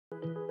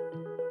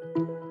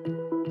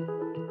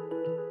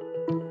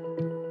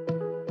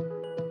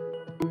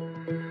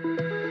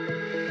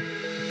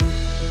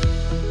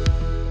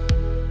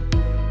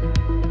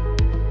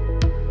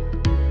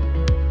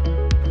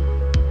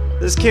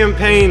This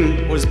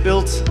campaign was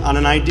built on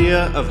an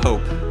idea of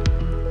hope,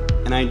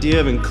 an idea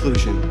of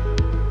inclusion,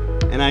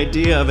 an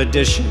idea of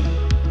addition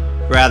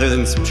rather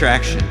than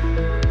subtraction,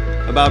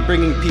 about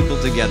bringing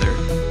people together.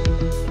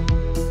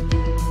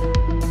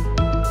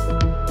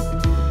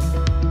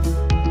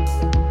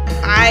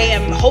 I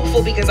am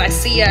hopeful because I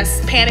see us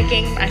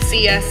panicking. I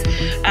see us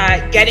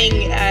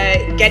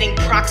getting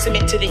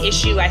proximate to the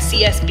issue. I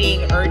see us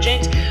being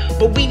urgent,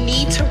 but we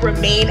need to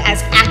remain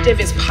as active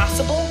as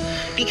possible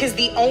because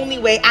the only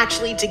way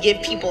actually to give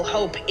people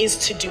hope is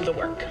to do the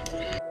work.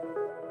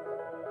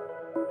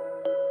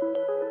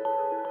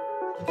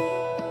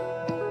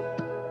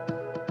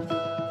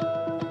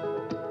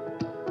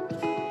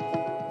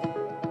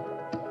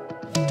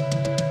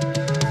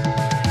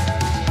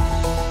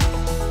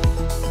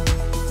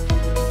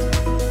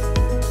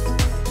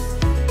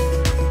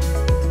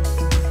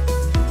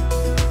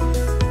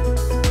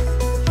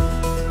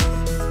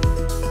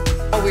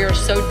 We are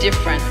so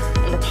different,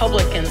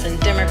 Republicans and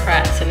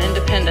Democrats and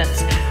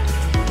independents,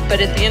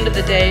 but at the end of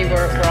the day,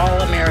 we're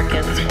all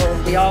Americans,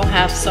 we all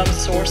have some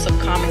source of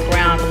common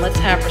ground, and let's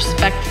have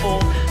respectful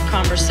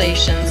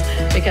conversations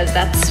because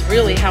that's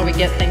really how we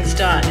get things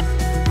done.